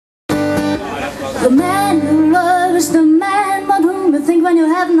The man you love is the man about whom you think when you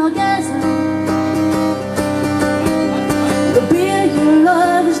have an orgasm. The beer you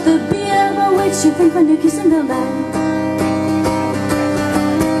love is the beer about which you think when you're kissing the man.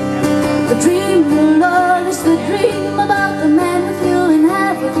 The dream you love is the dream about the man with you in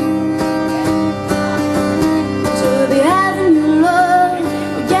heaven. To the heaven you love,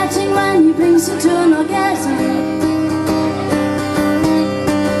 you're getting when he brings you to an orgasm.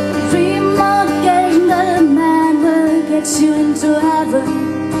 Dream of getting the man will get you into heaven.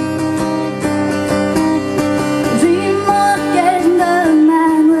 Dream of getting the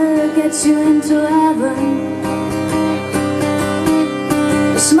man will get you into heaven.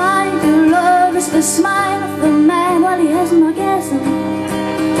 The smile you love is the smile of the man while he has an orgasm.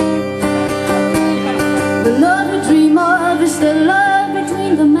 The love you dream of is the love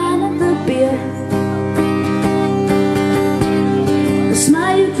between the man and the beer. The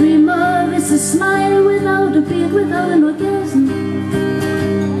smile you dream of is a smile without a beard, without an orgasm.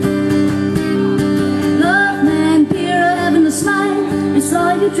 Love, man, beer, having a smile is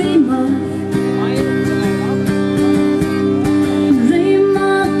all you dream of.